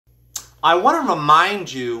I want to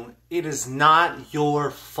remind you, it is not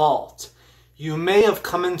your fault. You may have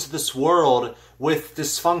come into this world with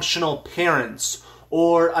dysfunctional parents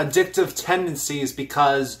or addictive tendencies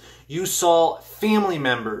because you saw family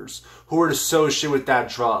members who were associated with that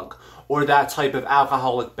drug or that type of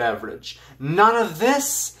alcoholic beverage. None of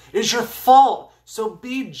this is your fault. So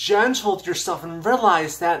be gentle with yourself and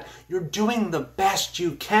realize that you're doing the best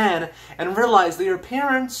you can, and realize that your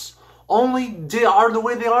parents only are the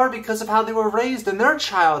way they are because of how they were raised in their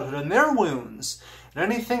childhood and their wounds. And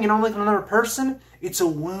anything you don't like in another person, it's a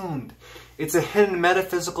wound. It's a hidden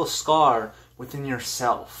metaphysical scar within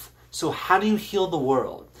yourself. So how do you heal the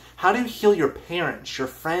world? How do you heal your parents, your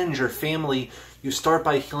friends, your family? You start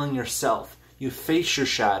by healing yourself. You face your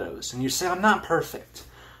shadows and you say, I'm not perfect.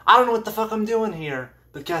 I don't know what the fuck I'm doing here.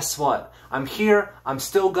 But guess what? I'm here, I'm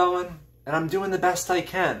still going, and I'm doing the best I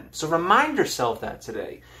can. So remind yourself that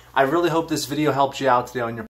today. I really hope this video helped you out today on your